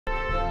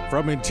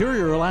From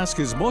Interior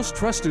Alaska's most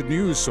trusted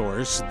news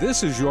source,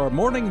 this is your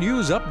Morning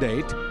News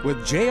Update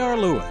with J.R.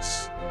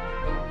 Lewis.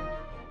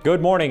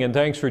 Good morning and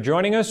thanks for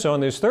joining us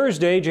on this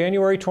Thursday,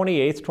 January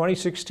 28,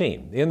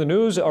 2016. In the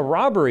news, a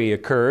robbery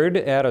occurred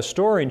at a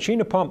store in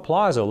Chinapump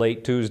Plaza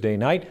late Tuesday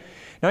night.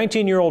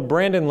 19-year-old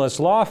Brandon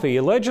Lesloffe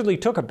allegedly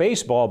took a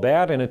baseball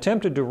bat and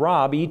attempted to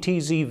rob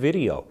ETZ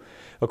Video.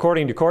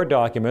 According to court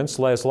documents,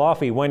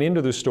 Lesloffe went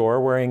into the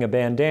store wearing a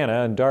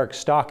bandana and dark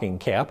stocking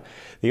cap.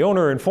 The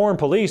owner informed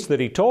police that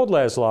he told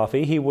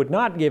Lesloffe he would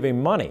not give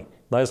him money.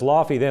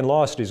 Lesloffe then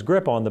lost his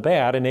grip on the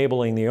bat,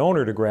 enabling the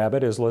owner to grab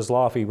it as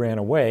Lesloffe ran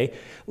away.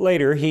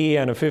 Later, he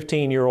and a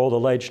 15-year-old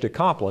alleged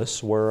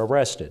accomplice were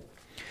arrested.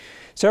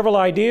 Several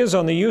ideas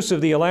on the use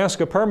of the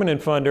Alaska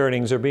Permanent Fund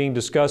earnings are being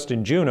discussed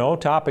in Juneau.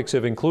 Topics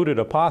have included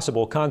a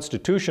possible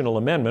constitutional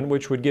amendment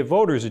which would give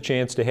voters a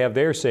chance to have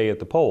their say at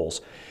the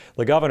polls.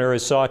 The governor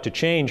has sought to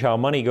change how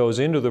money goes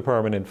into the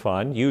permanent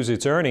fund, use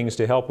its earnings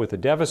to help with the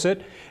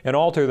deficit, and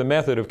alter the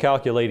method of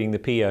calculating the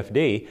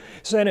PFD.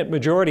 Senate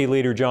Majority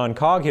Leader John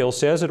Coghill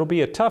says it'll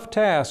be a tough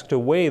task to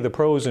weigh the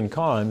pros and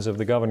cons of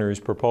the governor's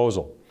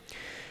proposal.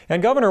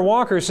 And Governor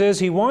Walker says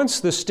he wants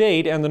the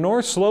state and the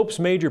North Slope's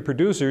major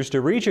producers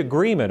to reach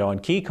agreement on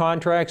key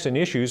contracts and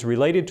issues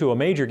related to a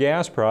major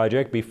gas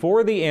project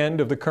before the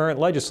end of the current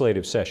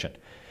legislative session.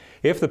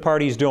 If the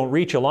parties don't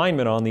reach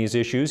alignment on these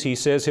issues, he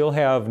says he'll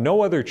have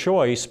no other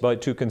choice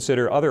but to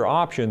consider other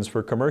options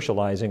for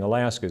commercializing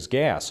Alaska's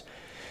gas.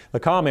 The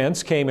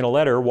comments came in a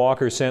letter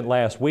Walker sent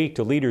last week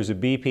to leaders of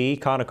BP,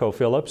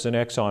 ConocoPhillips, and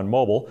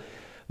ExxonMobil.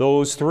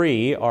 Those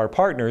three are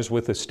partners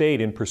with the state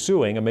in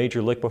pursuing a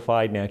major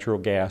liquefied natural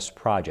gas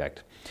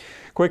project.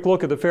 Quick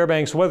look at the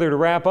Fairbanks weather to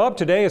wrap up.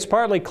 Today it's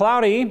partly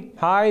cloudy,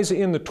 highs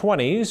in the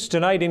 20s.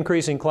 Tonight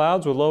increasing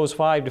clouds with lows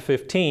 5 to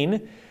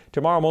 15.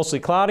 Tomorrow mostly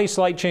cloudy,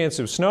 slight chance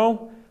of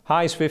snow,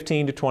 highs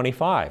 15 to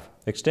 25.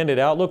 Extended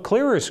outlook,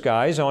 clearer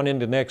skies on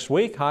into next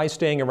week, highs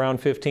staying around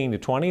 15 to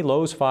 20,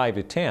 lows 5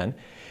 to 10.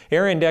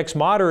 Air index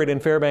moderate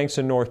in Fairbanks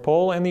and North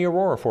Pole, and the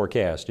aurora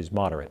forecast is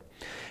moderate.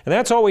 And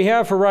that's all we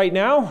have for right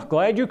now.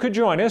 Glad you could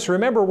join us.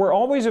 Remember, we're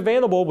always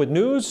available with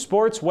news,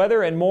 sports,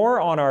 weather, and more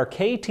on our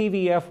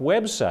KTVF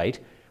website,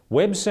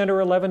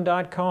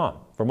 webcenter11.com.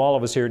 From all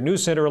of us here at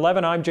News Center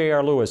 11, I'm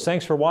J.R. Lewis.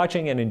 Thanks for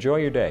watching and enjoy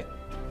your day.